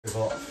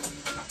But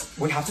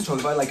we have to talk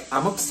about, like,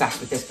 I'm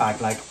obsessed with this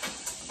bag, like,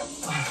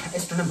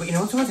 it's stunning, but you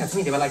know what someone said to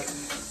me? They were like,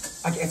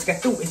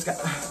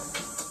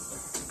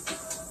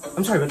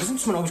 I'm sorry, but doesn't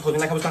someone always call me,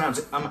 like, I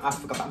forgot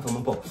that I'm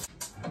filming, but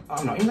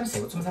I'm not even gonna say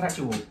what someone said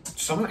actually. Well,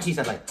 someone actually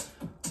said, like,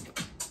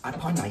 I'd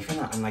put a knife in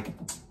that, and like,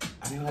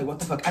 and they were like, what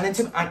the fuck? And then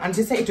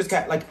to say it just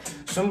get like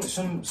some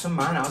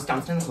man, I was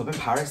dancing in the club in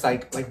Paris,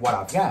 like what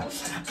have ya?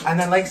 And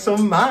then like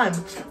some man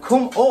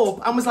come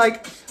up and was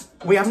like,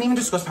 we haven't even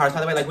discussed Paris, by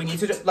the way, like we need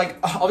to just, like,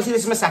 obviously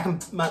this is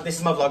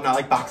my vlog now,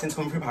 like back since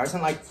coming through Paris,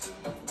 and like,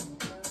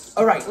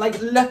 alright, like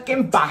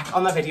looking back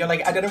on the video,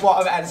 like I don't know what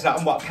I've edited out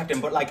and what I've kept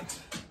in, but like,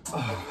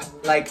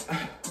 like,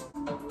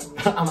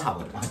 I'm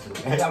having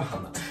it,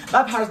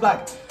 that Paris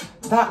bag.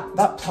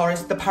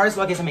 The Paris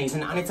vlog is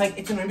amazing, and it's like,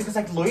 it's annoying because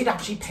like Lloyd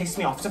actually pissed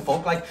me off to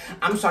fuck. Like,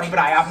 I'm sorry, but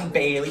I haven't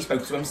barely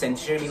spoke to him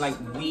since, you know what I mean?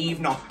 Like, we've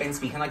not been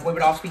speaking, like we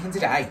were off speaking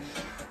today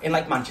in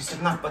like Manchester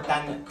and that, but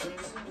then,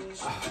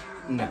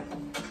 no.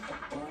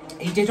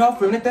 He did off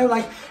ruin it though,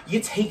 like,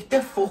 you take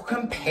the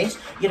fucking piss,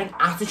 you're an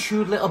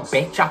attitude little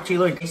bitch actually,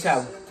 like,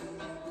 so,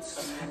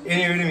 you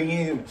know what I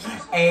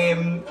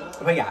mean?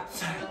 But yeah.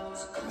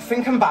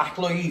 Thinking back,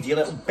 Lloyd, you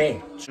little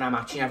bitch, and I'm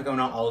actually never going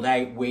on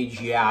holiday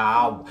with you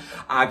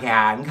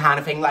again, kind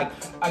of thing. Like,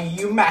 are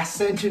you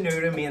messing? Do you know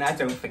what I mean? I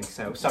don't think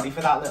so. Sorry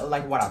for that little,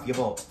 like, what have you,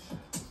 but.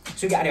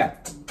 So yeah, anyway,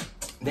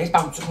 this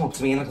bouncer come up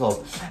to me in the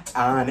club,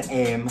 and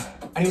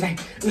he was like,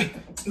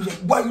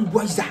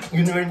 what is that?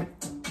 You know what I mean?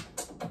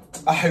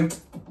 I hope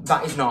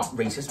that is not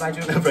racist by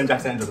doing a French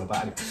accent, but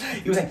anyway.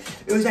 He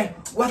was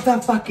like, what the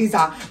fuck is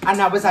that?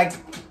 And I was like,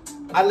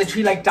 I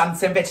literally like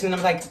dancing bitch, and then I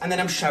was like, and then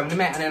I'm showing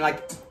him it, and then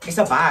like, it's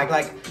a bag,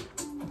 like,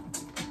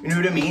 you know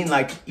what I mean?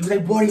 Like, he was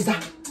like, what is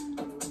that?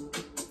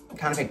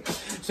 Kind of thing.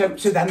 So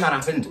then that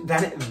happened.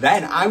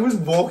 Then I was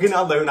walking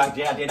alone,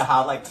 actually, I did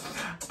have, like,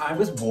 I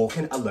was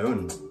walking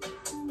alone.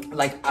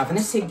 Like, having a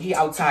ciggy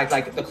outside,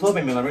 like, the club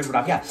in Milan Rouge,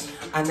 whatever, yeah.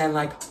 And then,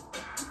 like,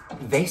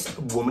 this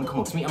woman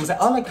come up to me and was like,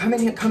 oh, like, come in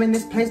here, come in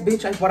this place,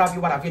 bitch, like, what have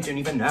you, don't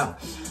even know.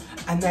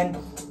 And then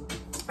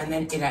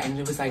it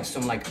ended with like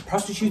some like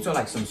prostitutes or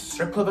like some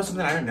strip club or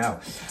something, I don't know.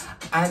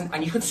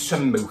 And you could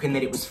smoke in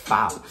that it was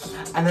fab.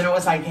 And then I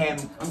was like, I'm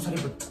sorry,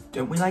 but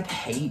don't we like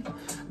hate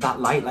that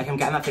light? Like I'm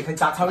getting that fix. Like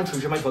that's how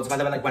intrusive my thoughts, by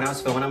the way. Like when I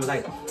was filming, I was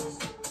like,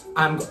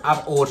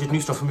 I've ordered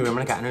new stuff from my room and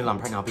I'm getting a new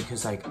lamp right now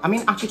because like, I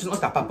mean, actually it doesn't look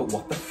that bad, but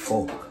what the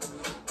fuck?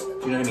 Do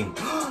you know what I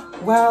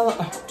mean? Well,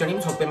 don't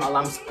even talk about my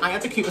lamps. I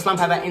had the cutest lamp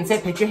ever.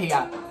 Insert picture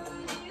here.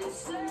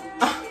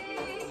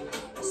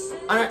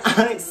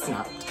 And it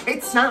snapped.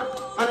 It snapped.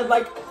 And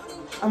like,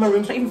 and my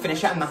room's not even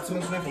finished yet, and that's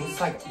amazing. It's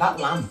like, that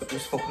lamp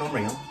was fucking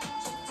unreal.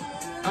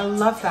 I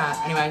love that.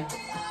 Anyway.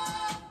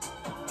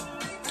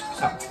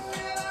 So.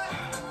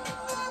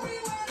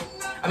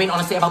 I mean,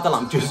 honestly, about the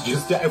lamp, just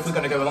if we're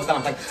gonna go about the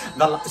lamp,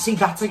 like, see,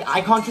 that's like,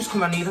 I can't just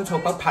come on here and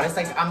talk about Paris.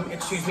 Like,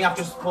 excuse me, I've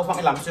just pulled out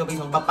my lamp, so I'll be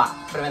talking about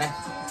that for a minute.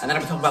 And then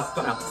I'll be talking about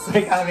something else.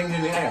 Like,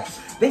 anyway.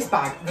 This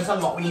bag, there's a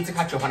lot we need to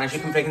catch up on, as you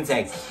can freaking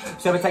see.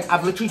 So it's like,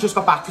 I've literally just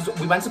got back, because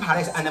we went to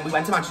Paris, and then we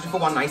went to Manchester for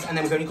one night, and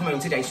then we've only come home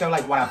today, so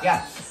like, whatever,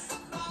 yeah.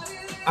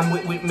 And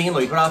me and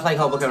Lloyd were out like,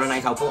 oh, we're going on a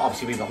night out, but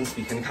obviously we wasn't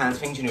speaking kind of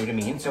thing, do you know what I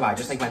mean? So I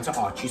just like went to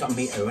Archie's on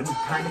my own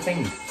kind of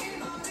thing.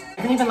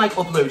 I haven't even like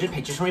uploaded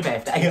pictures from my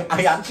birthday.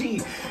 I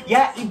actually,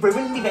 yeah, he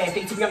ruined my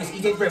birthday, to be honest.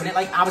 He did ruin it.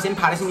 Like, I was in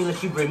Paris and he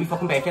literally ruined my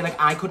fucking birthday. Like,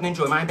 I couldn't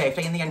enjoy my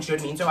birthday in the end, do you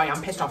know what I mean? So I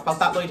am pissed off about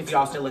that, Lloyd, if you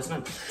are still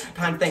listening,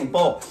 kind of thing.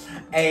 But,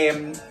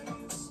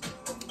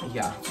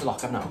 yeah, it's a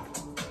lock up now.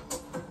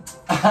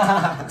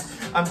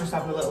 I'm just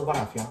having a little what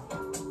have you.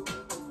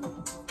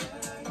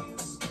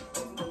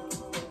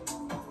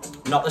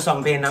 Not the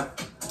song being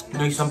that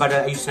know somebody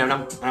I used to know,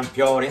 and I'm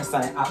furious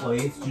at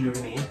Lloyd, do you know what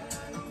I mean?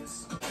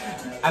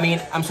 I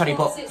mean, I'm sorry,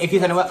 but if you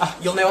don't know what,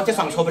 you'll know what this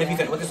song's called, but if you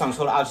don't know what this song's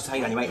called, I'll just tell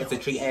you anyway. It's a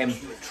treat.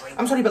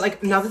 I'm sorry, but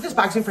like, now that this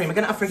bag's in frame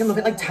again, I freaking love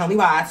it. Like, tell me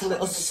why it's a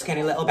little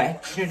skinny little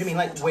bitch. You know what I mean?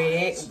 Like,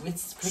 where it's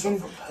freaking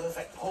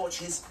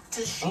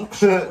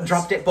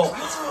dropped it, but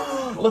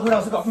look what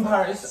else I got from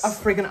Paris.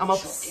 I'm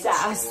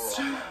obsessed.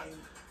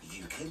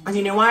 And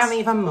you know why I'm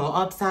even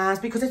more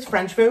obsessed? Because it's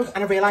French Vogue,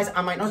 and I realised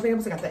I might not be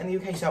able to get that in the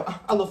UK, so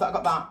I love that I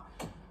got that.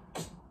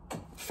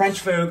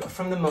 French Vogue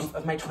from the month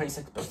of my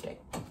 26th birthday.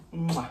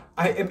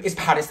 Is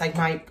Paris like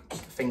my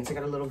thing to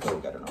get a little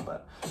Vogue? I don't know,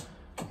 but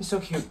it's so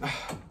cute.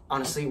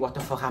 Honestly, what the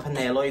fuck happened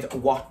there, Lloyd?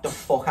 What the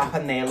fuck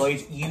happened there,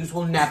 Lloyd? Yous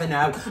will never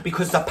know,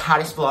 because the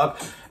Paris vlog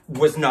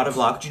was not a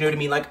vlog. Do you know what I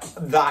mean? Like,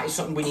 that is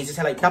something we need to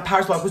tell. Like, that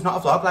Paris vlog was not a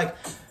vlog. Like,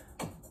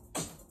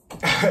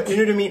 you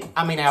know what I mean?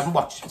 I mean, I haven't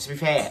watched it, to be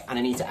fair, and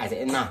I need to edit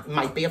in that. It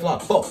might be a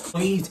vlog, but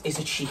Lloyd is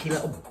a cheeky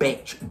little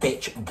bitch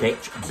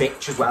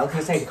as well, can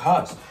I say,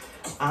 because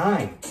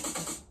I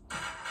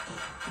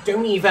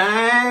don't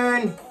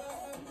even...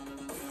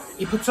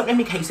 He put something in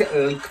my case, it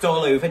leaked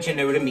all over, do you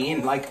know what I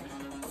mean? Like,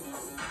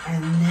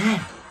 and then,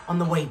 on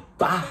the way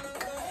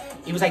back,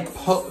 he was like,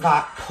 put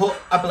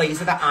a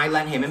blazer that I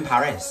lent him in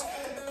Paris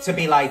to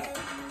be like,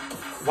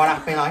 what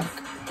happened, like?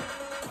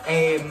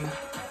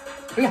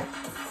 But yeah,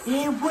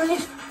 it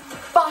was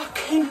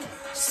fucking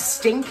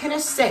stinking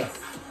as sick,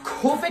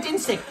 covered in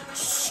sick,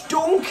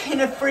 stunk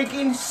in a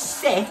frigging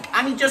sick,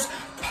 and he just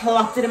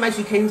plopped it in my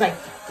suitcase and was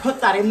like, put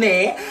that in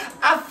there.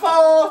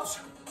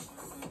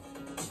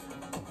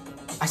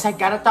 I said,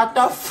 get that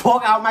the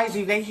fuck out of my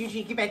suitcase, you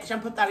cheeky bitch,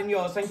 and put that in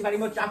yours. Thank you very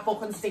much. That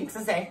fucking stinks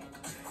of sick.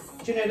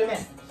 Do you know what I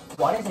mean?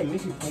 What is in my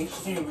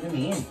suitcase? Do you know what I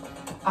mean?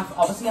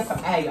 Obviously,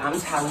 hey, I'm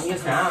telling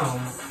you now.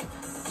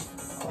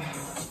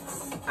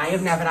 I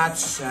have never had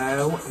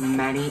so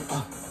many.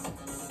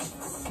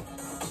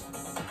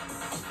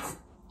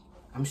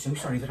 I'm so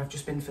sorry that I've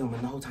just been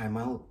filming the whole time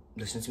while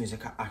listening to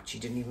music. I actually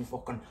didn't even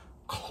fucking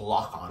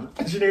clock on.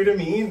 Do you know what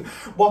I mean?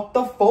 What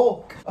the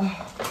fuck?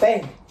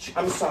 Bitch,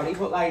 I'm sorry,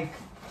 but like,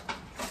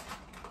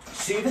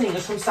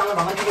 souvenirs from Saint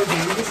Laurent, like we're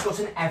really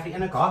discussing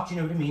everything I got. Do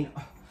you know what I mean?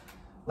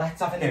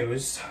 Let's have a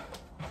nose.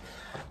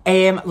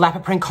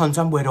 Leopard print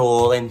condom. We're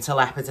all into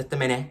leopards at the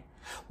minute,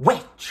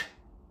 which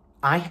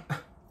I'm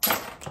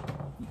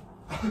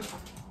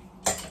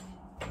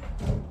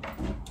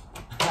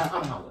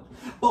howling,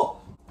 but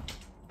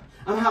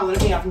I'm howling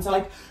at me having to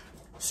like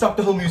stop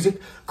the whole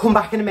music, come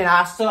back in a minute,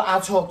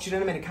 I'll talk to you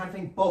in a minute kind of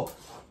thing. But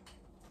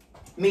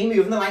me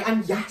moving the light,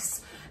 and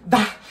yes,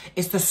 that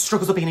is the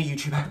struggles of being a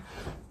YouTuber.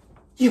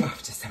 You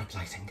have to set up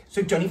lighting,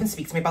 so don't even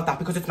speak to me about that,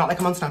 because it's not like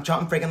I'm on Snapchat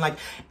and friggin' like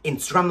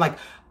Instagram, like,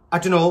 I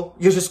don't know,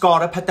 you just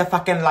gotta put the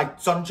fucking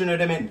lights on, do you know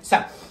what I mean?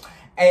 So,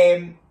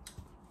 am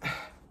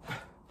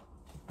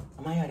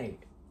I alright?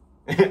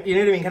 You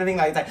know what I mean, kind of thing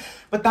like that.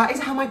 But that is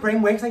how my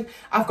brain works. Like,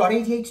 I've got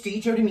ADHD, do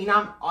you know what I mean?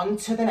 I'm on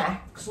to the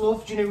next,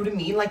 love, do you know what I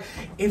mean? Like,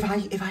 if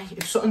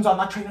something's on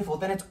that train of thought,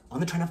 then it's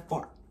on the train of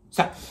thought.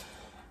 So,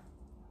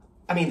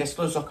 I mean, this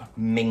does look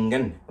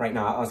minging right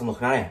now as I'm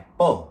looking at it,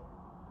 but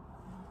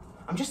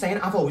I'm just saying,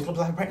 I've always loved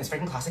Leopard print. It's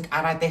freaking classic.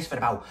 I've had this for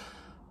about,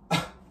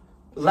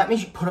 let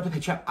me put up a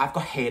picture. I've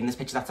got hair in this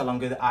picture that's a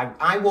longer that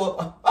I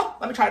wore.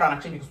 Let me try it on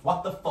actually, because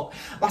what the fuck?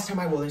 Last time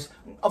I wore this,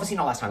 obviously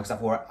not last time because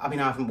I've wore it. I mean,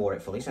 I haven't wore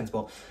it fully since,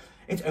 but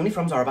it's only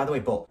from Zara, by the way,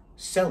 but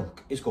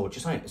silk is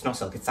gorgeous on it. It's not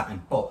silk, it's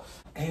satin. But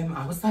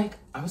I was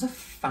a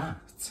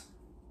fat.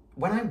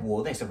 When I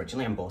wore this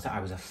originally and bought it, I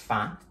was a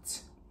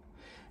fat,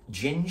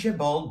 ginger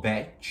bald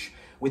bitch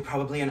with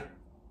probably an,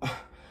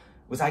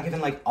 was I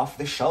given like off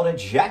the shoulder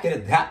jacket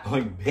at that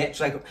point, bitch?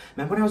 Like,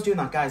 remember when I was doing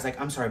that, guys?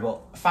 Like, I'm sorry,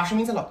 but fashion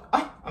means a lot.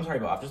 I'm sorry,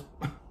 but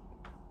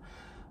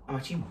I'm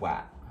actually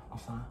wet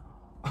off that.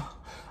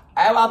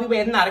 Oh, I'll be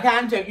wearing that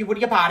again, don't you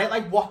worry about it.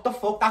 Like, what the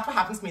fuck? That's what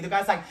happens to me. The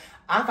guy's like,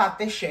 I've had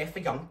this shit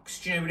for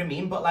yonks, do you know what I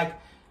mean? But like,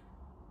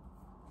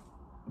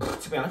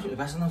 to be honest, it was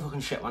better than the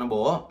fucking shit when I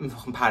bought in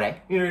fucking Paris,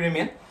 you know what I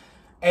mean?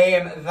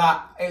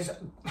 That is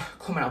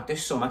coming out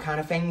this summer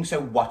kind of thing, so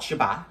watch your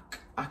back,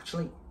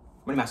 actually.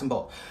 When I'm messing,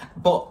 but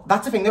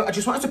that's the thing though, I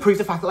just wanted to prove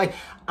the fact that like,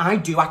 I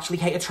do actually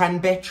hate a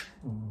trend, bitch,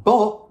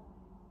 but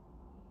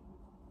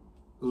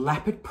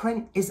leopard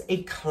print is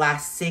a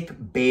classic,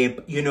 babe,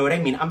 you know what I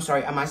mean? I'm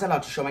sorry, am I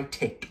allowed to show my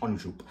tit on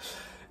YouTube?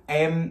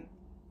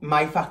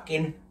 My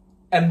fucking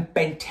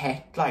bent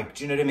tit, like,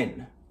 do you know what I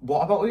mean?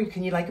 What about you?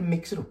 Can you like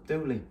mix it up though,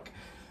 like,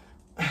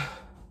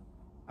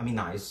 I mean,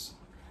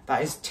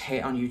 that is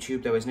tit on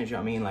YouTube though, isn't it? Do you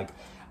know what I mean? Like,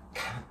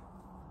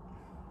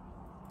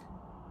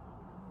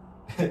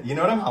 you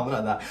know what I'm having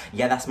at that?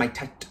 Yeah, that's my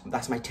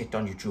tit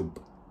on YouTube.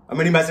 I'm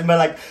only messing with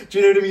like, do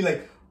you know what I mean?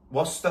 Like,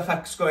 what's the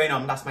fuck's going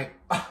on? That's my, do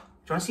you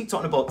want to see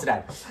talking about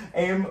today?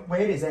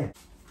 Where is it?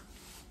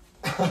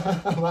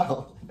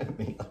 Well,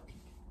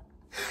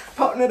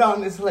 putting it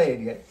on this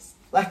lady.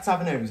 Let's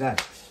have a nose, eh?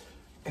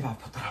 If I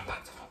put that on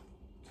back to front.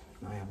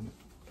 No, I haven't.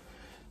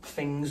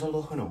 Things are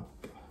looking up.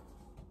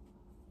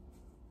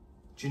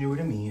 Do you know what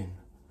I mean?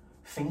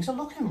 Things are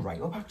looking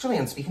right up, actually,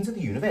 and speaking to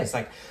the universe,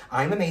 like,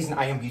 I'm amazing,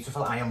 I am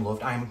beautiful, I am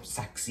loved, I am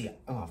sexy.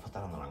 Oh, I put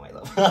that on the wrong way,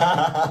 love.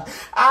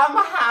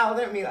 I'm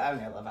howling at me. Oh,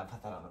 no, love, I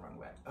put that on the wrong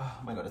way. Oh,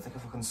 my God, it's like a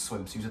fucking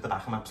swimsuit at the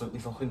back. I'm absolutely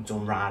fucking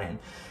done riding.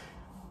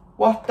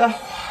 What the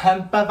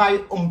hemp have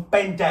I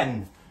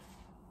umpending?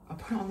 I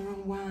put it on the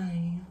wrong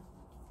way.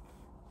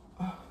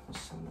 Oh, that's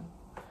so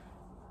nice.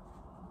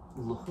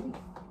 Lovely.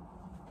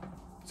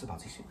 It's a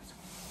bodysuit.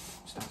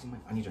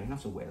 And you don't even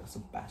have to wear it. That's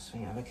the best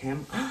thing ever.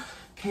 Kim, I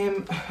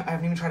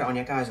haven't even tried it on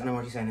yet, guys, and I'm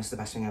already saying it's the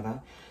best thing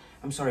ever.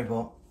 I'm sorry,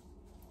 but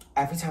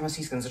every time I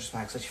see skins of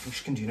Spikes, I think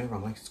she can do no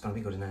wrong. Like, it's gonna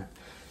be good, isn't it?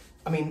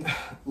 I mean,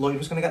 Lloyd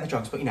was gonna get the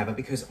jogs, but he never,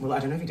 because, well, I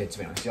don't know if he did, to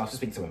be honest. You'll have to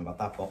speak to him about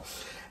that, but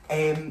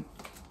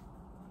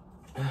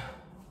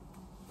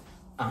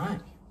I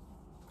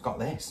got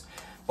this.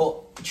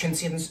 But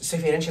Chinsey and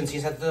Sophia and Chinsey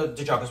said the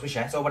joggers were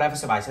shit or whatever,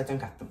 so I said don't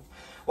get them.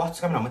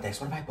 What's going on with this?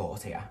 What have I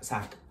bought here? It's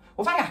like,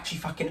 what have I actually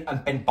fucking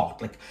been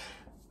bought? Like,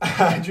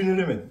 do you know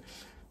what I mean?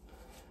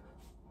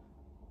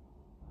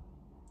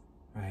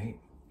 Right?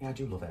 Yeah, I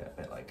do love it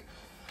a bit, like,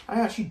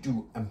 I actually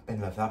do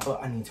love that,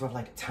 but I need to have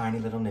like tiny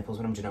little nipples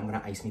when I'm doing it. I'm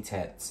gonna ice my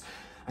tits.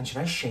 And should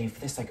I shave for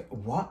this? Like,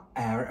 what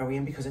era are we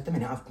in? Because at the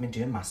minute I've been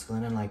doing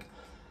masculine and like,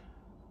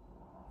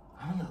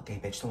 I'm a little gay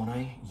bitch, don't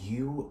I?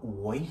 You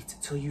wait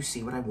till you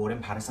see what I wore in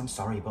Paris. I'm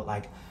sorry, but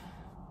like,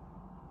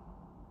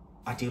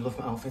 I do love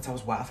my outfits. I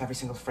was wet off every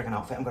single friggin'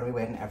 outfit. I'm gonna be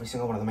wearing every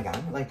single one of them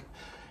again. Like,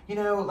 you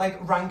know, like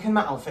ranking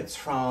my outfits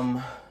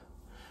from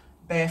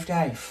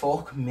birthday.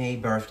 Fuck me,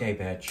 birthday,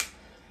 bitch.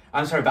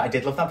 I'm sorry, but I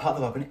did love that part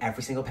of the vlog when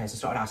every single person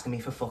started asking me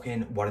for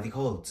fucking, what are they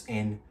called?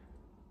 In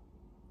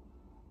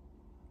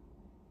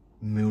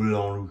Moulin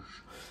Rouge.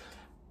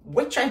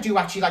 Which I do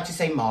actually like to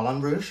say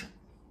Marlon Rouge.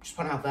 Just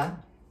put it out there.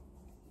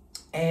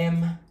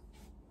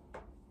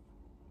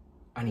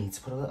 I need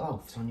to put a little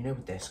outfit on, you know,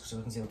 with this, so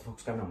I can see what the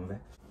fuck's going on with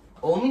it.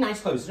 All my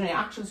nice clothes, isn't it?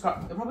 Actually,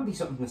 there'll probably be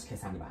something from this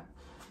kit anyway.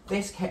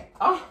 This kit,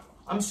 oh,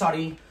 I'm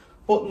sorry,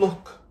 but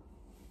look.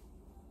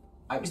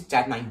 It was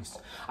dead nice.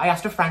 I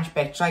asked a French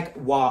bitch, like,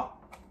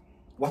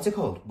 what's it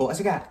called? Butter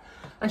to get.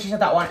 And she said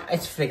that one,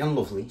 it's friggin'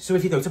 lovely. So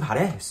if you go to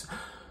Paris.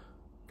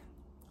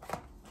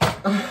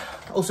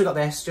 Also got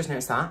this, just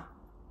noticed that.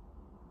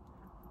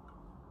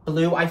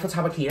 Blue Eiffel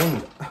Tower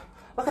keyring.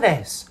 Look at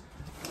this.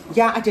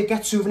 Yeah, I did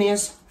get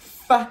souvenirs.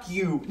 Fuck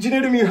you. Do you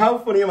know what I mean? How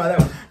funny am I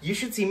though? You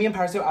should see me in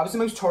Paris though. I was the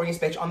most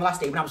tourist bitch on the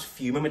last day when I was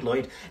fuming with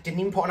Lloyd.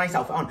 Didn't even put a nice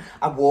outfit on.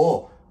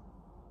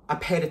 I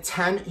paid a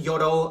 10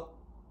 euro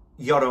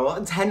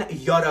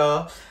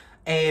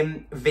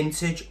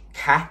vintage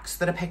kecks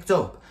that I picked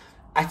up.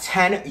 A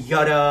 10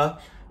 euro,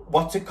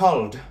 what's it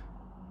called?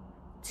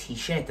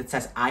 T-shirt that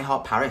says I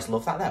Heart Paris.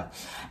 Love that though.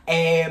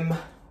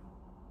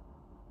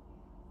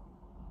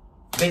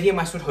 Vivienne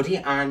Westwood hoodie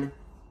and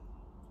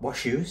what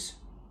shoes?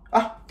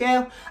 Oh,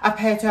 girl, I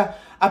paid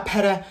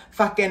a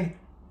fucking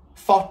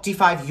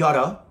 45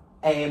 euro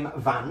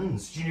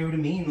Vans. Do you know what I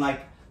mean?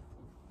 Like,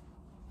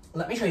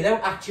 let me show you though.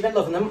 Actually, I'm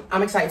loving them.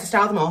 I'm excited to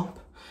style them up.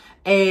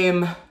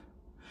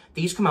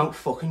 These come out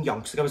fucking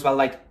yonks ago as well,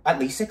 like at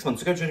least 6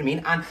 months ago, do you know what I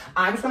mean? And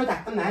I was gonna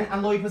get them then,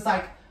 and Lloyd was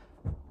like,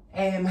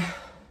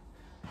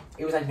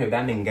 he was like, no,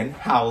 they're minging,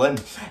 howling.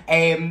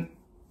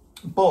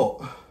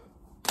 But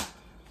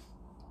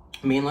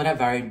me and Lloyd have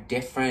very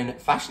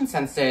different fashion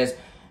senses.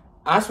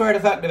 I swear to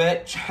fuck the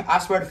bitch. I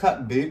swear to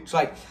fuck the bitch.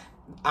 Like,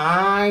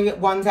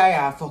 one day I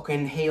had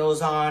fucking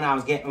heels on, I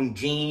was getting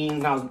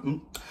jeans,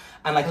 and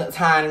like a little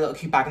tiny little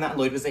cute bag and that, and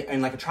Lloyd was like,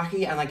 in like a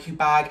trackie and like cute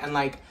bag and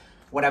like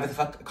whatever the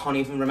fuck, I can't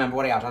even remember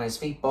what he had on his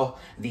feet, but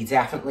they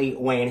definitely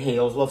wearing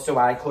heels, love, so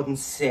I couldn't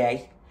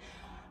see.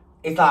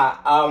 It's like,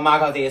 oh my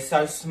god, they are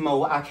so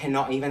small, I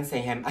cannot even see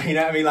him. You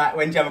know what I mean? Like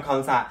when Gemma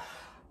Collins like,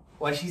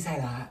 what did she say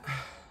that?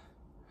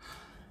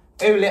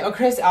 Oh, little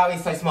Chris, oh,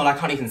 he's so small, I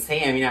can't even see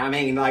him, you know what I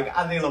mean? Like,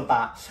 I do love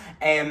that.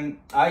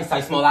 Oh, he's so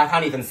small, I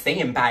can't even see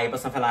him, babe, or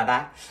something like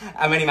that.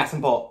 I'm really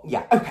messing, but,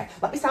 yeah, okay.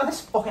 Let me style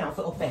this fucking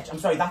outfit up, bitch. I'm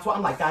sorry, that's what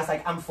I'm like, guys.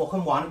 Like, I'm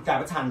fucking one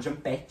grab a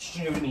tangent, bitch. Do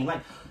you know what I mean?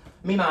 Like,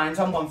 me mind's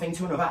on one thing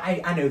to another.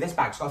 I know this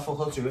bag's got fuck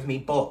all to do with me,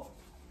 but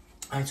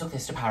I took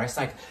this to Paris,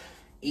 like,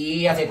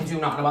 I didn't do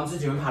nothing I wanted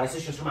to do in Paris.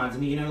 It's just reminded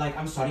me, you know, like,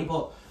 I'm sorry,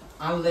 but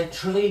I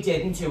literally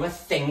didn't do a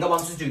thing I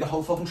wanted to do the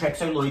whole fucking trip,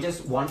 so Lloyd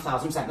is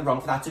 1000% in the wrong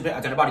for that. I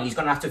don't know what he's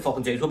gonna have to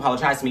fucking do to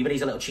apologise to me, but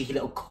he's a little cheeky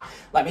little...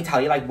 Let me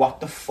tell you, like, what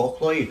the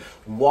fuck, Lloyd?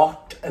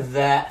 What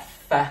the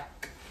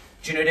fuck?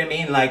 Do you know what I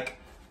mean? Like,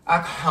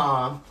 I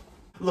can't.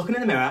 Looking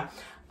in the mirror,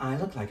 I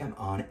look like I'm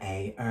on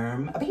a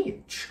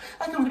beach.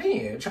 Like, I'm on a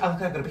beach. I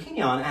look like I've got a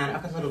bikini on, and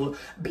I've got a little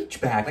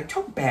beach bag, like,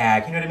 tote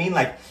bag, you know what I mean?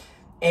 Like,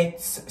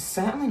 it's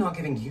certainly not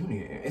giving uni,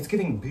 it's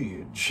giving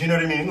beach, you know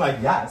what I mean? Like,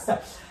 yes.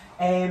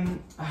 I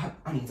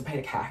need to pay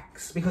the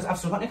cax because I've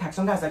still got no cax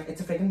on, guys. Like,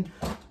 it's a freaking,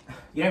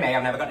 you know me,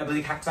 I've never got no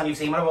bloody cax on. You've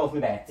seen what I wore for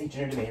my birthday, do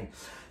you know what I mean?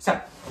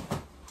 So,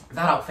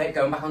 that outfit,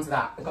 going back onto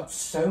that, I've got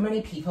so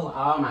many people,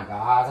 oh my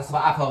god, that's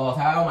what I thought,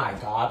 oh my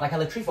god. Like, I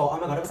literally thought, oh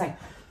my god, it was like,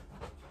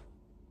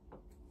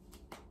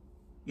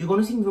 you're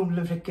gonna see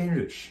Moulin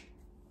Rouge.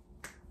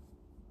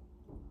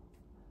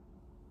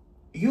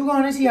 You're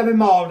gonna see a bit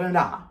more than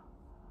that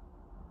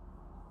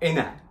in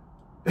there.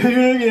 You know what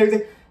I mean? I was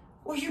like,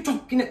 what are you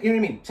talking about? You know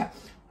what I mean? So,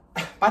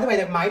 by the way,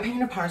 though, my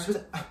opinion of Paris was...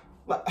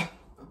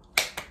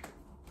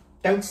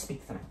 don't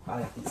speak to me while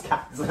I have these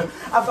cats.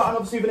 I've got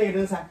another souvenir in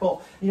a sec,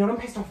 but you know what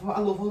I'm pissed off about?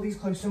 I love all these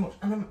clothes so much,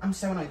 and I'm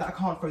so annoyed that I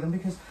can't throw them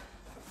because...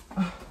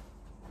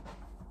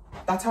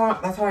 that's how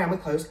I am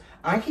with clothes.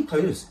 I keep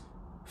clothes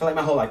for like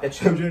my whole life. Do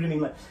you know what I mean?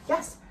 Like,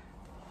 yes.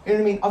 You know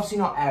what I mean? Obviously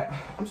not...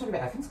 I'm sorry,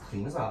 but everything's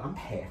clean as well. I'm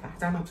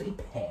perfect. I'm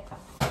absolutely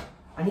perfect.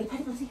 I need to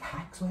pay bloody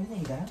hacks. Where are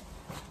they there?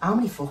 How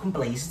many fucking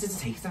blazers did it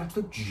take? It's an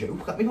absolute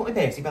joke. Let me put my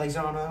birthday blazer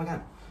on them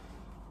again.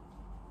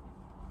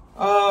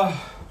 Okay.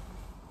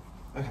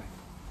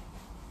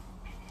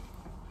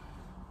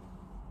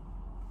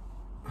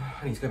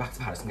 I need to go back to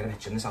Paris and get a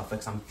picture in this outfit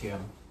because I'm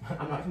fuming.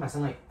 I'm not even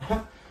messing, like,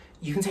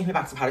 you can take me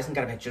back to Paris and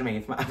get a picture of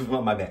me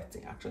on my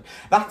birthday, actually.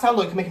 That's how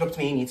Lloyd can make it up to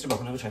me. He needs to book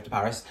another trip to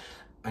Paris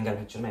and get a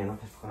picture of me in that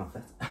fucking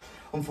outfit.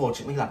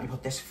 Unfortunately, let me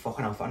put this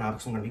fucking outfit on now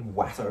because I'm going to be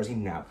wet already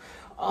now.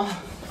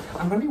 Oh,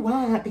 I'm going to be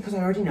wet because I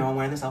already know I'm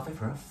wearing this outfit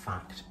for a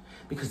fact.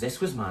 Because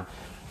this was mad.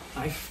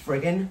 I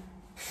friggin'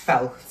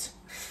 felt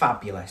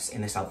fabulous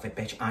in this outfit,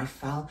 bitch. I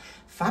felt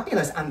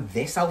fabulous, and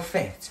this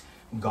outfit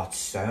got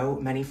so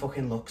many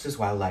fucking looks as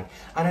well, like,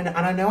 and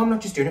I know I'm not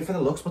just doing it for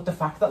the looks, but the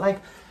fact that, like,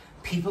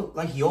 people,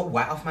 like, you're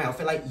wet off my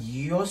outfit, like,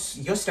 you're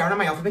staring at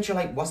my outfit, bitch, you're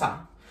like, what's that?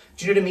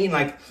 Do you know what I mean?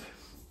 Like,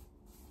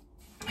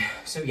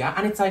 so yeah,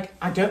 and it's like,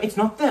 it's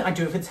not that I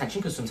do it for attention,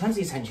 because sometimes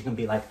the attention can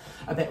be like,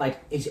 a bit like,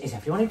 is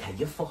everyone okay?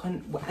 You're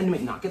fucking, anyway,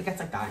 not gonna get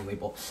like that anyway,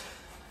 but,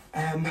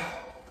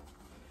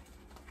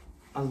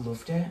 I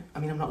loved it. I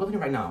mean, I'm not loving it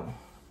right now.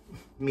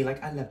 Me,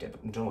 like, I loved it,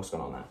 but I don't know what's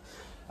going on there.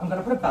 I'm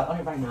gonna put a belt on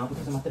it right now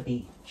because I'm at the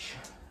beach.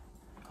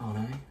 Oh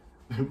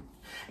no.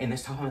 In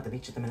this top, I'm at the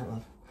beach at the minute,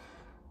 love.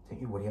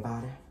 Don't you worry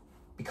about it.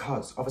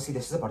 Because, obviously,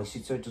 this is a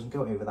bodysuit, so it doesn't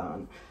go over that.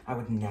 And I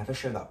would never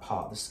show that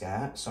part of the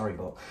skirt. Sorry,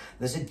 but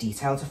there's a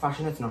detail to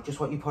fashion. It's not just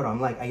what you put on.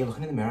 Like, are you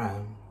looking in the mirror?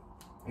 Are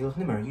you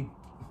looking in the mirror?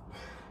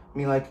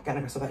 Me, like, getting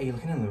aggressive. Are you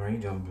looking in the mirror? You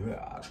dumb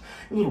bitch.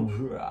 You little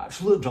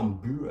bitch. Little dumb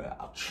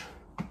bitch.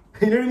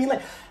 You know what I mean?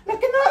 Like,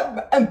 look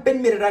at that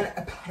bin mirror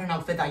and put an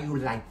outfit that you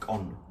like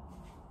on.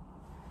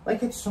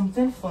 Like, it's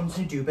something fun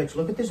to do, bitch.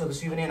 Look at this other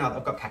souvenir now that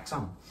I've got kecks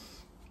on.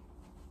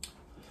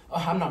 Oh,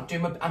 I've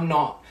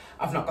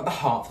not got the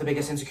heart for the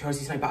biggest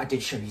insecurities tonight, but I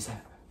did show you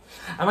that.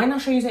 I might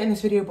not show you it in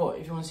this video, but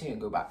if you want to see it,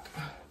 go back.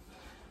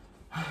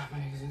 My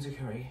biggest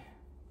insecurity.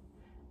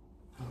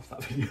 I love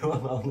that video.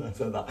 I'll not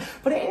say that.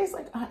 But it is,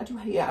 like, I do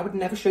hate it. I would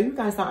never show you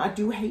guys that. I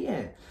do hate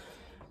it.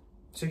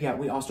 So yeah,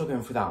 we are still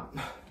going through that.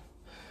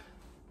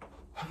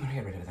 I'm gonna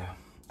get rid of it though.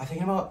 I'm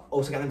thinking about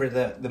also getting rid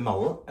of the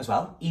mole as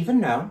well.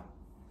 Even though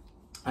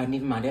I didn't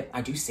even mind it,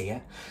 I do see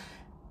it.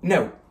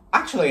 No.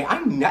 Actually, I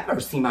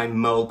never see my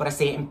mole, but I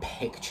see it in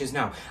pictures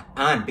now.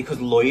 And because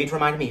Lloyd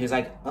reminded me, he was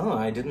like, "Oh,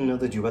 I didn't know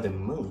that you had a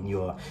mole in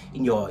your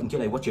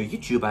like, what's your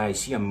YouTube? I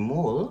see a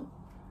mole."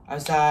 I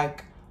was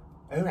like,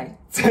 "All right,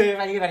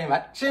 thank you very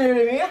much."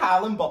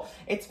 Harlem, but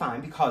it's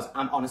fine because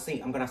I'm gonna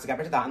have to get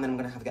rid of that, and then I'm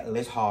gonna have to get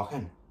Liz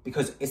Harkin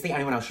because is there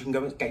anyone else you can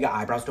go get your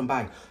eyebrows done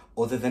by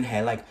other than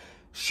her? Like,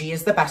 she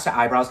is the best at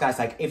eyebrows, guys.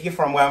 Like, if you're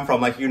from where I'm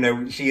from, like, you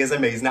know, she is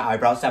amazing at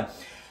eyebrows. So,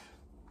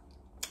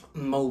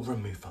 mole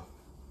removal.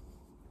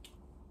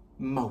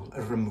 Mole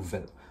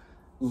removal.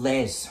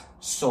 Liz,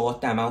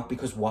 sort them out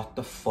because what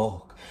the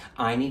fuck?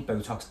 I need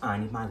Botox, I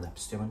need my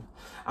lips doing.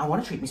 I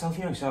want to treat myself,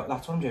 you know, so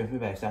that's what I'm doing for my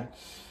birthday.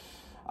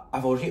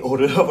 I've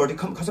already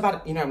come, because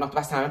about, you know, not the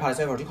best time in Paris,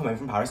 I've already come home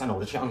from Paris and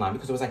ordered shit online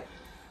because I was like,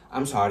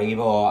 I'm sorry,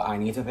 but I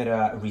need a bit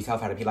of retail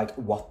therapy, like,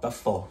 what the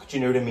fuck? Do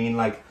you know what I mean?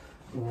 Like,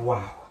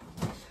 wow.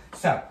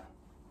 So,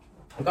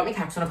 I've got my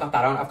caps on, I've got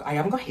that on. I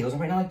haven't got heels on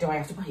right now. Like, do I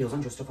have to put heels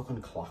on just to fucking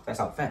clock this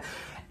outfit?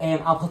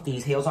 I'll put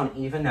these heels on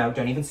even now.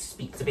 Don't even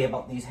speak to me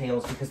about these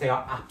heels because they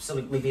are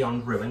absolutely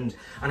beyond ruined.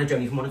 And I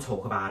don't even want to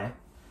talk about it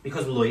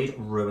because Lloyd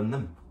ruined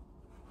them.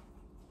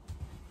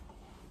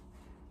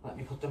 Let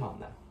me put them on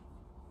then.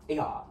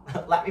 Yeah,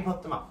 let me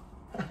put them on.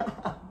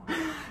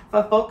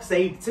 For fuck's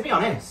sake, to be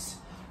honest,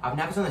 I've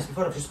never done this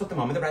before. I've just put them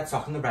on with the red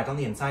sock and the red on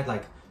the inside,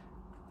 like.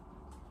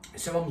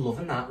 So I'm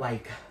loving that,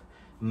 like,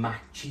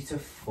 matchy to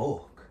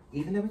fuck.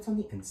 Even though it's on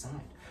the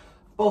inside.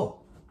 But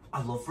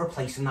I love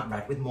replacing that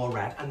red with more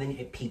red and then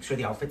it peaks through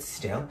the outfit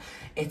still.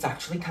 It's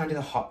actually kind of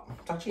the hot,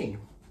 it's actually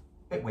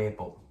a bit weird,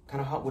 but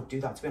kind of hot would do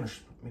that, to be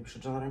honest. Maybe I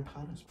should do that in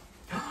Paris.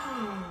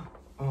 Oh,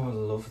 I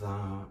love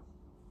that.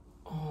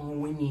 Oh,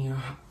 Winnie.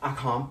 I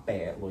can't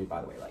bear Lloyd,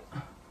 by the way, like.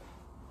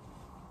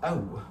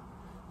 Oh.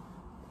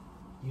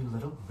 You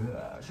little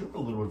bitch. You're a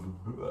little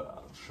bitch.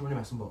 I'm really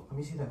messing up. Let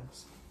me see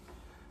this.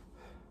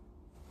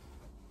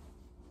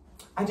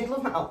 I did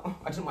love my,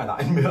 I didn't wear that.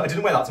 I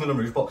didn't wear that to Moulin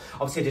Rouge, but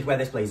obviously I did wear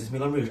this blazer to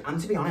Moulin Rouge.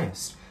 And to be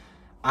honest,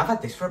 I've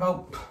had this for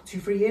about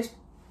 2-3 years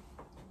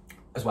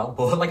as well.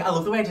 But like, I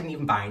love the way I didn't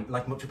even buy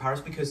like much of Paris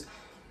because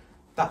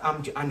that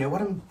I know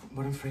what I'm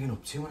freaking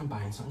up to when I'm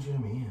buying something. Do you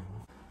know what I mean?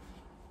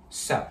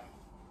 So,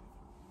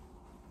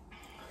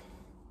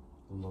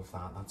 love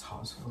that. That's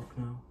hot as fuck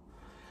now.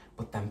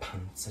 But then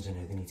pants, I don't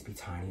know. They need to be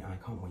tiny. I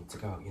can't wait to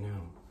go out. You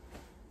know.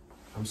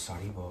 I'm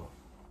sorry, but.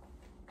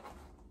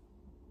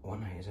 What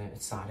night is it?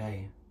 It's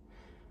Saturday.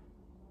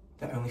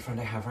 The only friend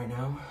I have right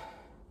now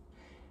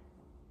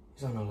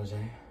is on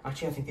holiday.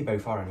 Actually, I think they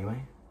both are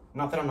anyway.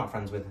 Not that I'm not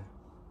friends with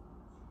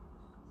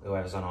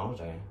whoever's on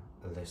holiday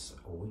this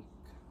week.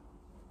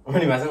 Or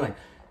anyway, I like,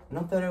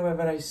 not that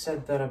whoever I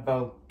said that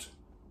about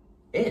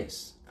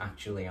is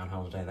actually on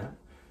holiday there.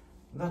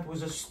 That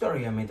was a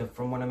story I made up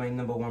from one of my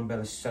 #1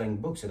 best-selling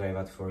books that I've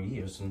had for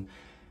years. And,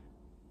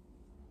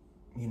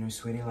 you know,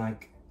 sweetie,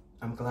 like,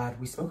 I'm glad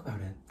we spoke about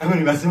it. I'm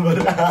only messing with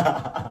it.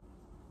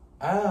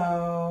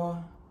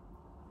 Oh.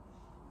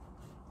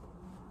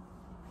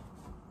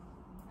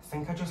 I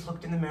think I just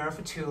looked in the mirror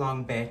for too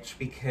long, bitch,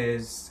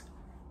 because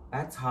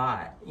that's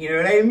hot. You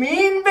know what I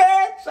mean,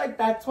 bitch? Like,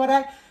 that's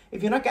what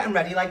if you're not getting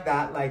ready like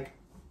that, like,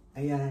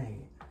 ay.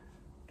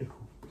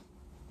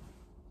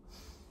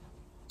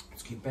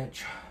 It's cute,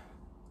 bitch.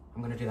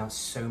 I'm gonna do that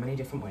so many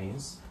different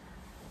ways.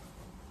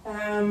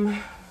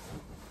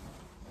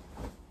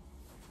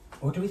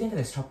 What do we think of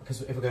this top?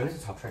 Because if we're going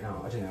into tops right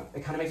now, I don't know.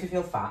 It kind of makes me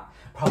feel fat.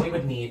 Probably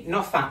would need,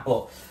 not fat,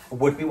 but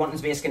would be wanting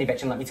to be a skinny bitch.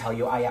 And let me tell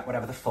you, I ate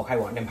whatever the fuck I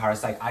wanted in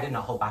Paris. Like, I did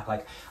not hold back.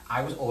 Like,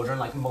 I was ordering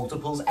like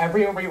multiples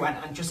everywhere we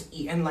went and just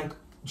eating like,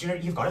 do you know,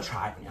 you've got to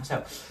try it. Yeah?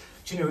 So,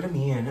 do you know what I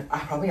mean? I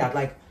probably had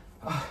like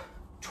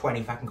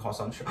 20 fucking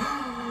croissants.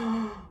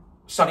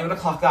 Sonny would have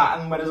clocked that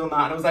and went on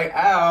that. And I was like,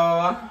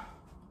 oh.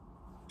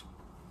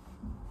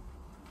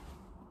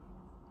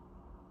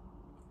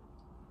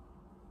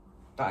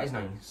 That is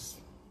nice.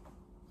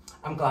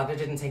 I'm glad I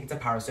didn't take it to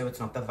Paris, so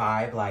it's not the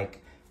vibe.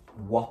 Like,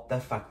 what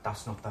the fuck?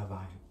 That's not the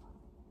vibe.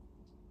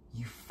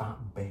 You fat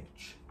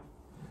bitch.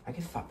 I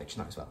get fat bitch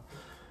now as well.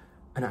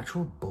 An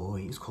actual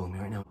boy is calling me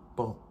right now,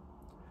 but...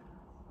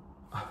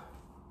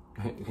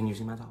 Can you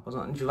see my top or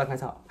something? Do you like my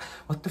top?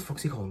 What the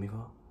fuck's he calling me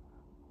for?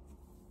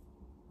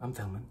 I'm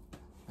filming.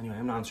 Anyway,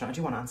 I'm not answering. I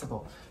do want to answer,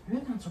 but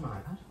maybe I can answer on my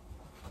iPad.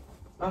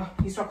 Oh,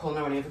 he stopped calling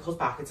now, and if he calls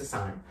back, it's a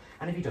sign.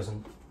 And if he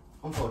doesn't,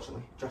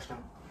 unfortunately, Josh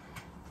down.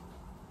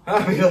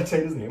 I feel like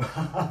saying his name.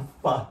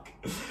 Fuck.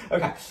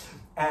 Okay.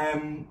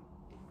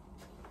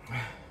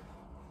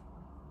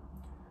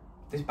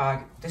 This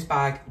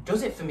bag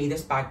does it for me.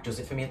 This bag does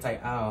it for me. It's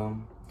like, oh.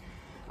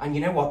 And you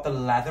know what? The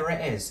leather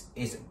it is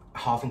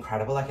half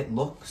incredible. Like it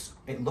looks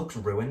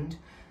ruined.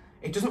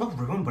 It doesn't look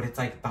ruined, but it's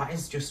like, that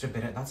is just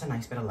that's a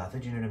nice bit of leather.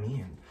 Do you know what I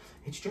mean?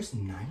 It's just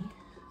nice.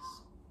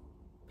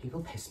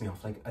 People piss me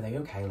off. Like, are they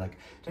okay? Like,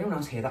 did anyone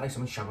else hear that? Like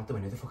someone shouting out the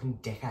window, the fucking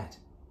dickhead.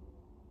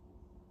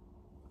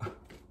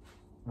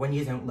 When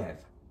you don't live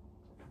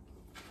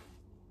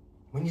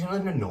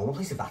in a normal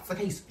place, if that's the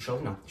case,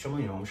 surely not.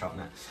 Surely you know I'm shouting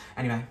at.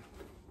 Anyway,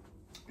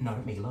 not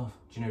at me, love.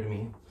 Do you know what I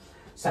mean?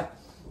 So,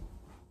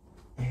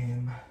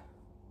 I'm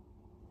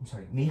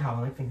sorry, me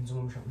howling, like thinking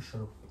someone was shouting,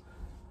 shut up.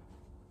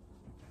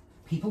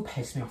 People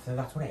piss me off though,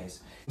 that's what it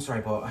is. I'm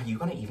sorry, but are you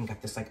gonna even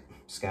get this like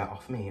skirt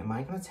off me? Am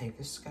I gonna take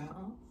this skirt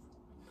off?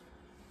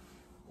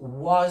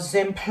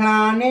 Wasn't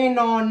planning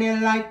on it,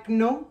 like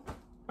no,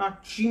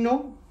 actually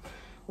no.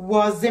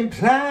 Wasn't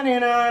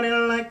planning on it,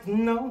 like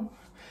no.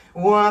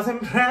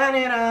 Wasn't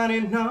planning on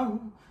it, no.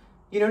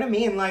 You know what I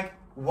mean? Like,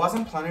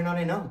 wasn't planning on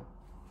it, no.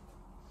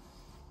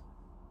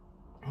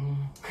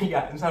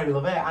 Yeah, I'm sorry, I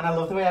love it. And I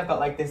love the way I've got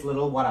like this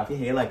little whatever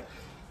here, like,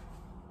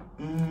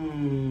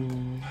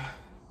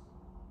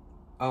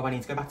 Oh, I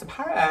need to go back to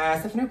Paris.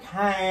 Stephanie,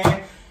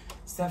 okay.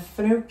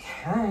 Stephanie,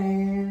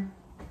 okay.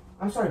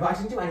 I'm sorry, but I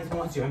didn't do anything I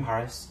wanted to do in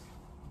Paris.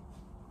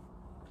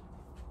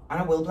 And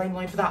I will blame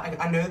Lloyd for that.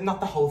 I know not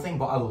the whole thing,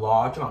 but a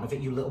large amount of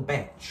it, you little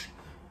bitch.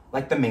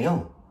 Like the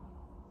meal.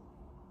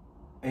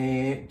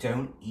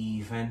 Don't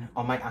even.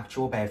 On my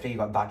actual birthday, you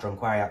got that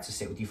drunk where I had to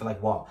sit with you for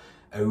like, what?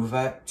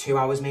 Over 2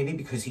 hours maybe?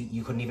 Because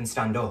you couldn't even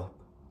stand up.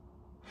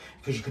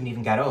 Because you couldn't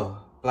even get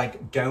up.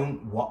 Like,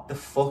 what the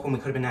fuck? When we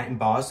could have been out in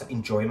bars,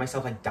 enjoying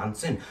myself, like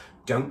dancing.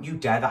 Don't you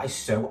dare. That is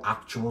so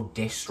actual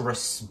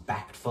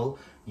disrespectful.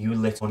 You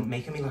little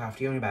making me look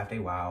after you on your birthday.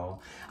 Wow.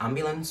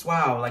 Ambulance.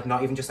 Wow. Like,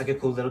 not even just like a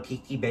cool little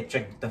kiki bitch.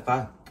 Like, the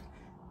fuck?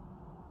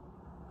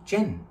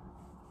 Jen.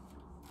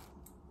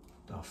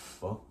 The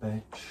fuck,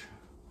 bitch.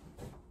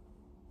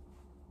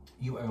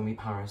 You owe me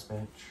Paris,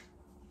 bitch.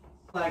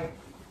 Like,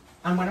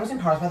 and when I was in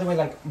Paris, by the way,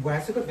 like,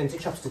 where's the good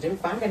vintage shops? Didn't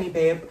find any,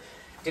 babe.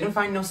 Didn't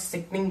find no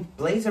sickening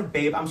blazer,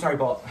 babe. I'm sorry,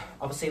 but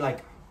obviously,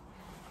 like,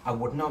 I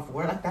wouldn't have.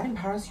 We're like that in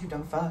Paris, you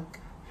dumb fuck.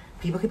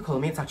 People keep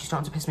calling me. It's actually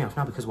starting to piss me off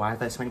now because why are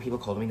there so many people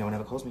calling me? No one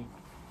ever calls me.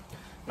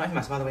 Not even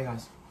messing, by the way,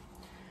 guys.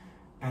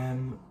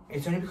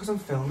 It's only because I'm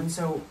filming,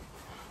 so...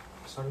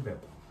 Sorry, babe.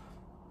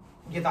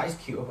 Yeah, that is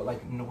cute, but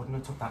like, no, wouldn't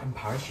have took that in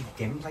Paris, you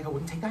gimp. Like, I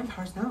wouldn't take that in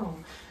Paris now.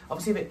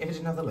 Obviously, if it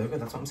didn't have the logo,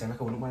 that's what I'm saying. Like,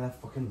 I wouldn't wear that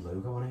fucking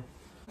logo on it.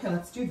 Okay,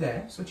 let's do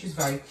this, which is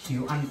very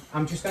cute. And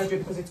I'm just going to do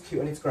it because it's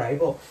cute and it's grey,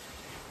 but...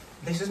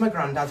 This is my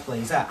granddad's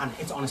blazer, and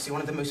it's honestly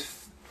one of the most...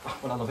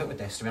 Well, I love it with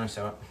this, to be honest,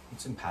 so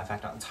it's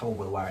imperfect. That's how I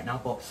will wear it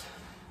now, but...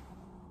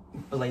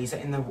 Blazer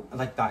in the...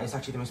 Like, that is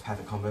actually the most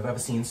perfect combo I've ever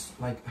seen.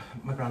 Like,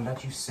 my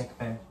granddad, you sick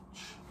bitch.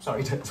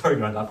 Sorry,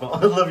 granddad, but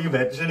I love you,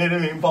 bitch, you know what I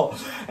mean? But,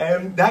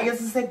 that is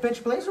a sick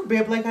bitch blazer,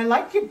 babe. Like, I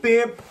like you,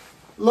 babe.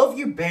 Love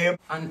you, babe.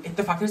 And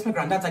the fact that it's my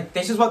granddad's, like,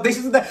 that's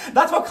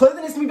what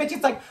clothing is to me, bitch.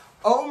 It's like,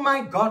 oh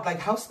my God, like,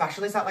 how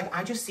special is that? Like,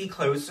 I just see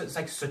clothes, so it's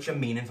like such a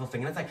meaningful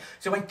thing. And it's like,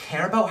 so I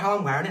care about how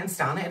I'm wearing it and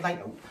styling it.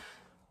 Like,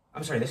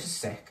 I'm sorry, this is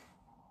sick.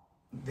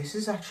 This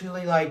is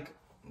actually like,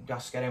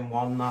 that's getting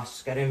one,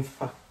 that's getting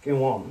fucking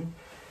one.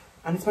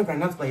 And it's my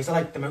granddad's blazer,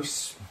 like the most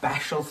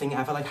special thing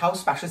ever. Like, how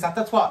special is that?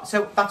 That's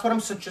what I'm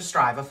such a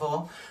striver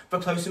for.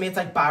 But close to me, it's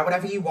like, buy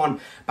whatever you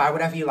want, buy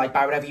whatever you like,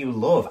 buy whatever you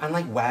love, and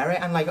like wear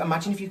it. And like,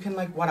 imagine if you can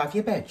like, what have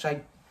you, bitch?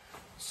 Like,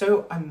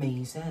 so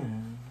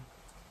amazing.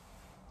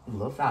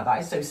 Love that.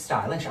 That is so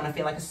stylish, and I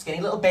feel like a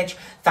skinny little bitch.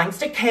 Thanks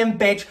to Kim,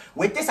 bitch,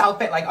 with this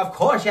outfit. Like, of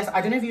course, yes. I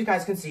don't know if you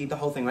guys can see the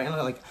whole thing right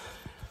now. Like,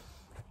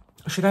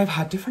 should I have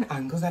had different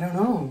angles? I don't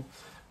know.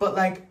 But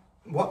like,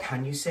 what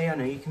can you see? I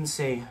know you can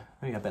see.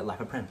 Oh yeah, a bit of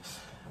leopard print,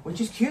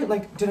 which is cute.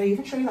 Like, did I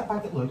even show you that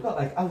bag that Lloyd got?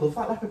 Like, I love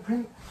that leopard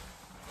print,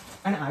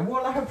 and I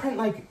wore leopard print.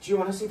 Like, do you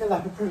want to see the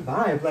leopard print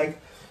vibe? Like,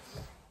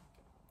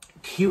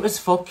 cute as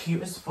fuck,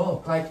 cute as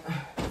fuck. Like,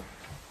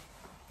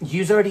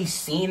 you've already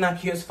seen that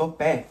cute as fuck,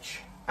 bitch.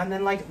 And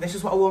then, like, this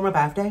is what I wore on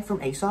my birthday from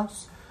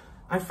ASOS.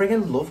 I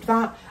friggin' loved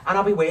that. And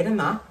I'll be wearing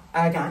that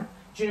again.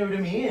 Do you know what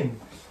I mean?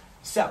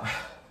 So,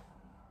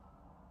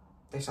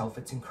 this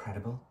outfit's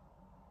incredible.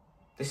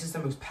 This is the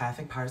most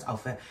perfect Paris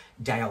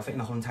day outfit in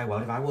the whole entire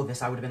world. If I wore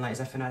this, I would have been like, is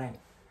that fanatic?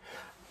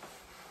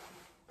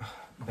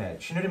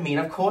 Bitch, you know what I mean?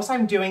 Of course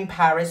I'm doing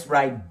Paris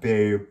right,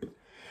 babe.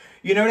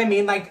 You know what I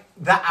mean? Like,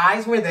 the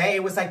eyes were there.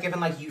 It was like giving,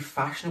 like, you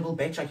fashionable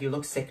bitch. Like, you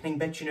look sickening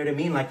bitch. You know what I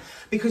mean? Like,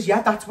 because,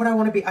 yeah, that's what I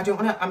want to be. I don't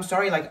want to, I'm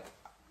sorry, like...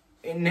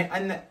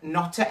 And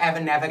not to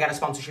ever, never get a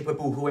sponsorship with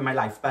Boohoo in my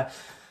life, but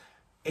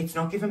it's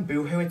not giving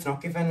boohoo, it's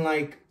not giving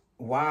like,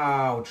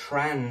 wow,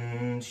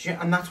 trend.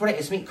 And that's what it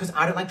is to me, because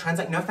I don't like trends.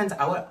 Like, no offense,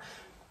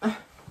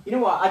 you know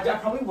what, I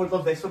probably would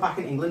love this for back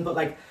in England, but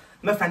like,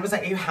 my friend was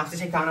like, you have to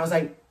take that, and I was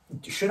like,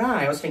 should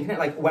I? I was thinking it,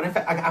 like, when I've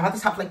had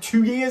this hat for like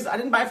 2 years, I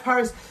didn't buy it for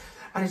Paris,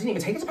 and I didn't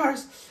even take it to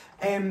Paris.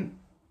 Okay,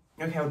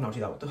 I would not do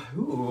that with the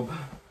hoop.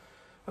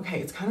 Okay,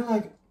 it's kind of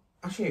like,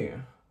 actually,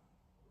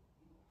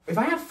 if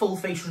I had full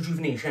face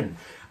rejuvenation,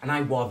 and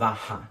I wore that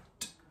hat,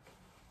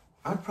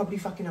 I'd probably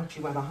fucking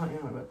actually wear that hat,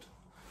 yeah, I would.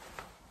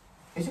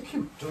 Is it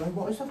cute?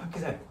 What is the fuck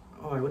is it?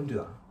 Oh, I wouldn't do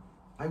that.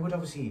 I would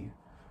obviously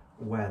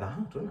wear the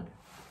hat, wouldn't I?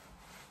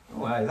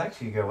 Oh, I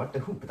actually go, what the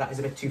hoop? But that is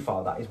a bit too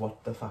far. That is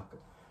what the fuck.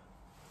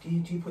 Do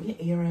you put your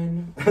ear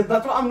in?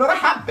 That's what, I'm not a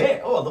hat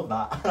bit. Oh, I love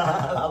that.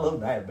 I love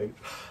that, bitch.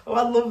 Oh,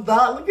 I love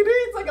that. Look at it.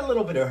 It's like a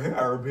little bit of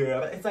hair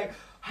here. It's like,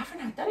 I haven't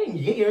had that in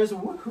years.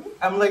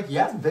 I'm like,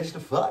 yes, bitch, the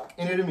fuck.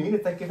 You know what I mean?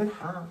 It's like giving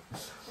hat.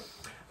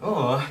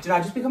 Oh, did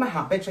I just become a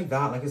hat bitch like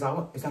that? Like, is that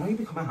how you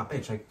become a hat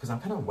bitch? Like, because I'm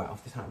kind of wet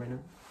off this hat right now.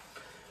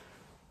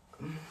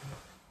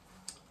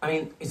 I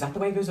mean, is that the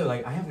way it goes? Or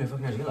like, I have no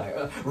fucking idea. Like,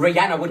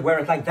 Rihanna would wear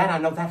it like that. I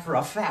know that for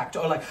a fact.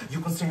 Or like,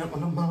 you can stand on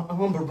an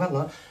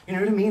umbrella. You know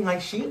what I mean? Like,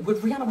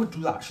 Rihanna would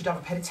do that. She'd have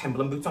a pair of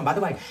Timberland boots on. By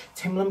the way,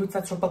 Timberland boots,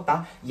 let's talk about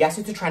that. Yes,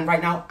 it's a trend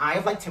right now. I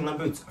have like Timberland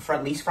boots for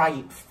at least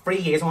 3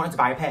 years. I wanted to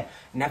buy a pair.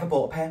 Never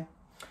bought a pair.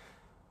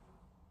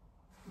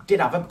 Did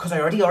have it because I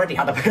already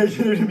had a pair.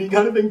 You know what I mean?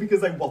 Kind of thing.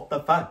 Because like, what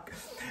the fuck?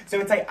 So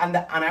it's like, and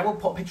I will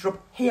put a picture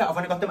up here of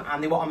when I got them,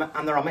 and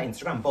they're on my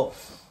Instagram. But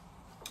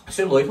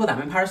so Lloyd wore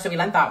them in Paris, so he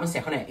lent that one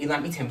sick on it. He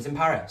lent me Tim's in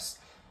Paris.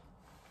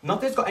 Not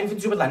that it's got anything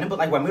to do with London, but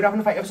like when we were having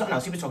a fight over something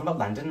else, he was talking about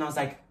London, and I was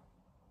like,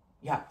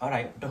 yeah,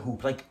 alright, the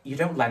hoop, like, you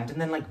don't lend and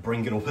then like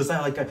bring it up as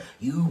like,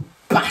 you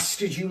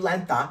bastard, you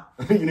lent that.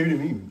 You know what I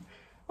mean?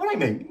 What I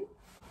mean?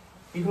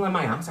 You can lend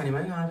my ass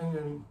anyway.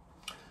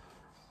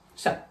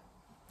 So,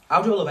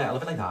 I'll do a little bit, I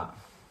love it like that.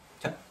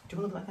 So, do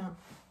you want to look like that?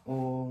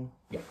 Or,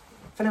 yeah,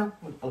 for now,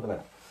 I'll love it like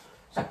that.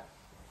 So,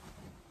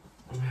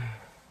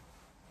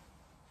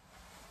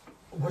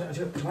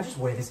 do I just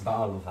wear this bag?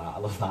 I love that. I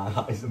love that.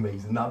 That is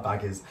amazing. That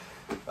bag is.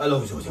 I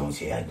love those ones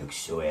here. It looks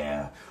so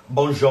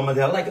bonjour,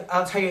 madame. Like,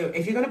 I'll tell you,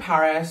 if you're going to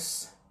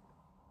Paris,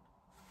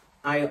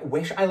 I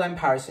wish I learned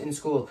Paris in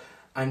school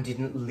and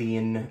didn't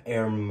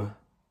learn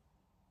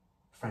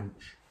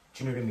French.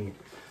 Do you know what I mean?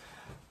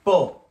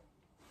 But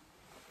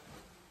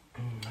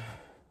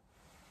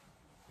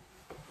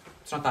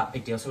it's not that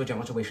big deal, so I don't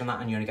want to wish on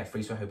that, and you only get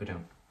free, so I hope I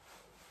don't.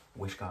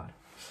 Wish God.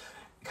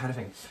 Kind of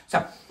thing.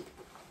 So.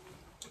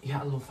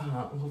 Yeah, I love that,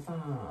 I love that.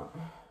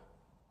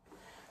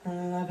 I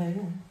love it,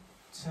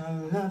 I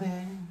love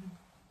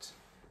it.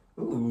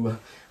 Ooh,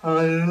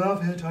 I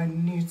love it. I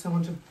need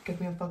someone to get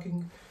me a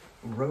fucking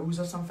rose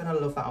or something. I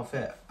love that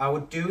outfit. I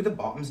would do the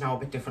bottoms now a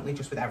bit differently,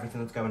 just with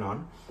everything that's going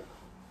on.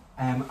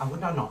 I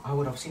would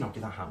obviously not do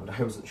that hand.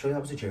 I was sure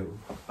that was a joke.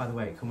 By the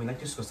way, can we like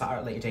discuss that at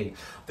a later date?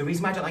 The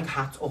reason why I don't like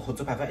hats or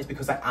hoods up ever is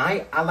because like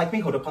I like my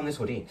hood up on this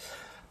hoodie,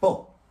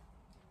 but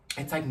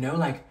it's like no,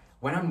 like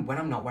when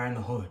I'm not wearing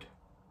the hood.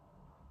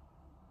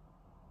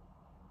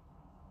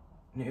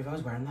 If I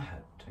was wearing the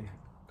hat,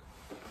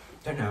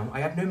 don't know. I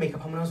had no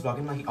makeup on when I was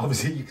vlogging. Like,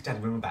 obviously, you could tell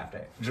me my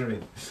birthday. Do you know what I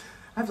mean?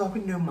 I vlogged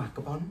with no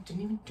makeup on.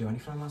 Didn't even do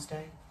anything on last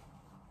day.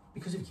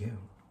 Because of you.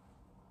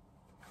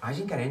 I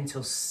didn't get in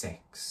until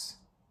 6.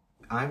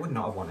 I would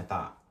not have wanted that.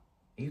 Are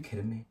you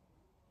kidding me?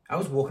 I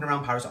was walking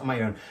around Paris on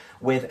my own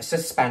with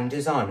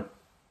suspenders on.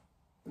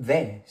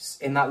 This,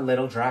 in that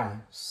little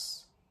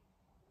dress.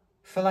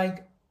 For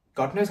like,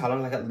 God knows how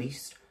long, like at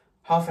least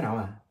half an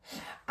hour.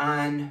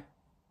 And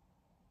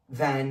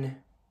then,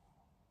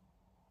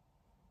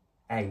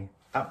 hey,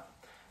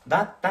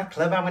 that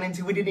club I went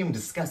into, we didn't even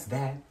discuss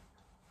that.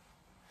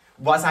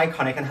 Was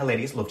iconic and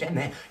hilarious, loved it in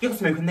there. You could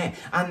smoke in there.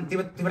 And they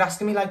were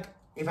asking me like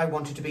if I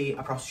wanted to be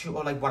a prostitute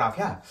or like what have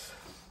you.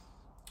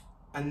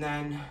 And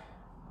then,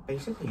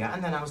 basically, yeah,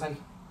 and then I was like,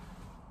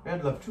 yeah,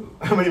 I'd love to.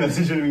 How many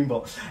messages do you mean?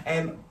 But,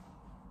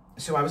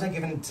 so I was like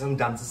giving some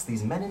dances to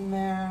these men in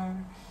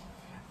there.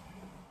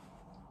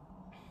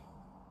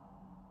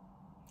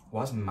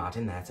 Was mad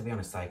in there, to be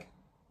honest, like,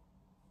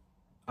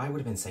 I would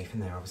have been safe in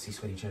there, obviously,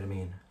 sweetie, do you know what I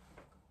mean?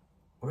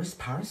 Or is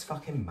Paris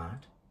fucking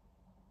mad?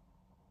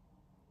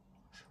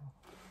 Sure.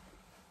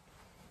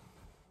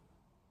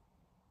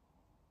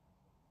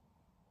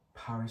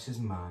 Paris is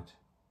mad.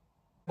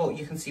 Well,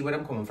 you can see where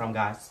I'm coming from,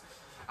 guys.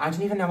 I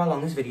don't even know how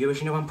long this video is,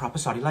 you know, I'm proper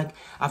sorry. Like,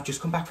 I've just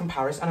come back from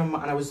Paris and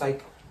I was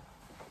like,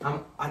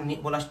 well, I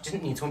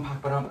didn't need to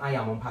unpack, but I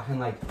am unpacking,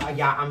 like,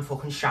 yeah, I'm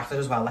fucking shattered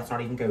as well, let's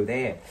not even go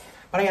there.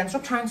 But I ended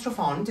up trying stuff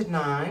on, didn't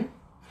I?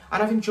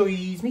 And I've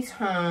enjoyed my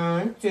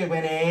time doing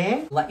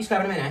it. Let you go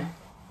in a minute.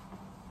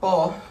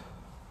 But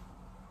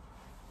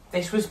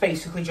this was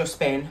basically just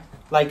been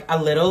like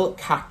a little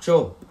catch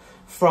up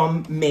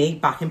from me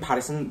back in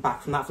Paris and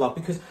back from that vlog,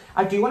 because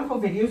I do want to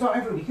put videos out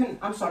every weekend.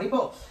 I'm sorry,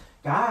 but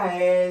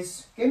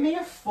guys, give me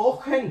a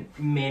fucking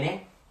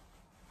minute.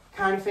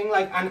 Kind of thing,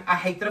 like, and I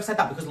hate that I've said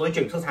that because Lloyd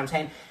jokes all the time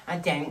saying, I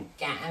don't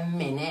get a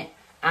minute.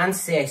 And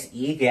sis,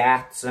 you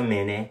get a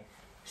minute.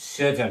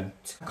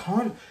 Shouldn't. I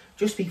can't.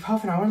 just speak for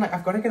half an hour and like,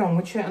 I've got to get on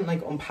with shit and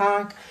like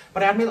unpack.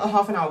 But I had my little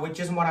half an hour, which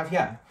isn't what I've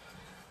here.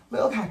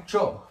 Little catch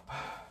up.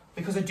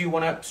 Because I do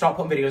want to start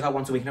putting videos out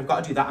once a week, and I've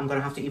got to do that. I'm going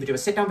to have to either do a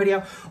sit-down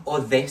video or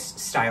this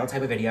style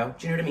type of video.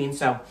 Do you know what I mean?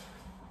 So,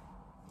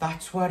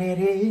 that's what it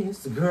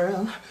is,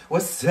 girl.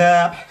 What's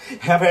up?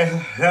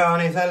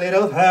 Everyone is a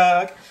little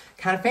fuck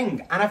kind of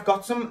thing. And I've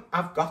got some.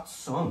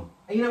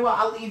 And you know what?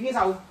 I'll leave you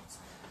out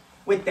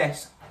with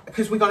this.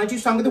 Because we're going to do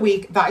Song of the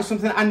Week. That is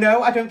something I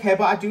know I don't care,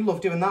 but I do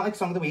love doing that, like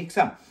Song of the Week.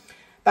 So,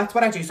 that's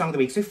what I do, Song of the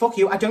Week. So, fuck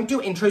you. I don't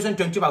do intros and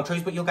don't do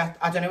outros, but you'll get,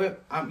 I don't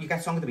know, you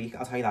get Song of the Week.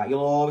 I'll tell you that. You'll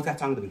always get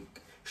Song of the Week.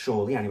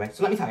 Surely, anyway.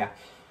 So let me tell you.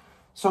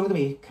 Song of the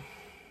Week.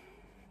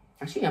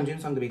 Actually, I'm doing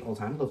Song of the Week all the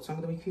time. I love Song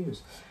of the Week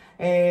views.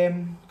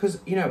 Because,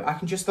 you know, I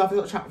can just start a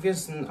little chat with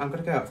you and I'm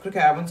going to go. I've got to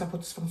go once I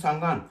put this fucking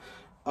song on.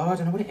 Oh, I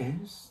don't know what it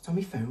is. It's on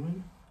my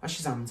phone. I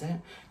Shazammed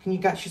it. Can you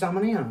get Shazam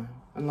on here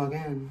and log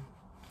in?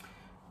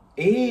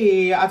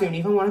 I don't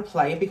even want to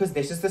play it because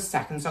this is the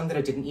second song that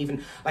I didn't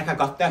even... Like, I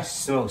got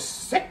this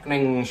most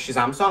sickening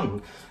Shazam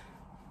song.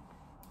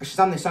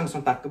 Shazam, this song's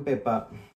not that good, but...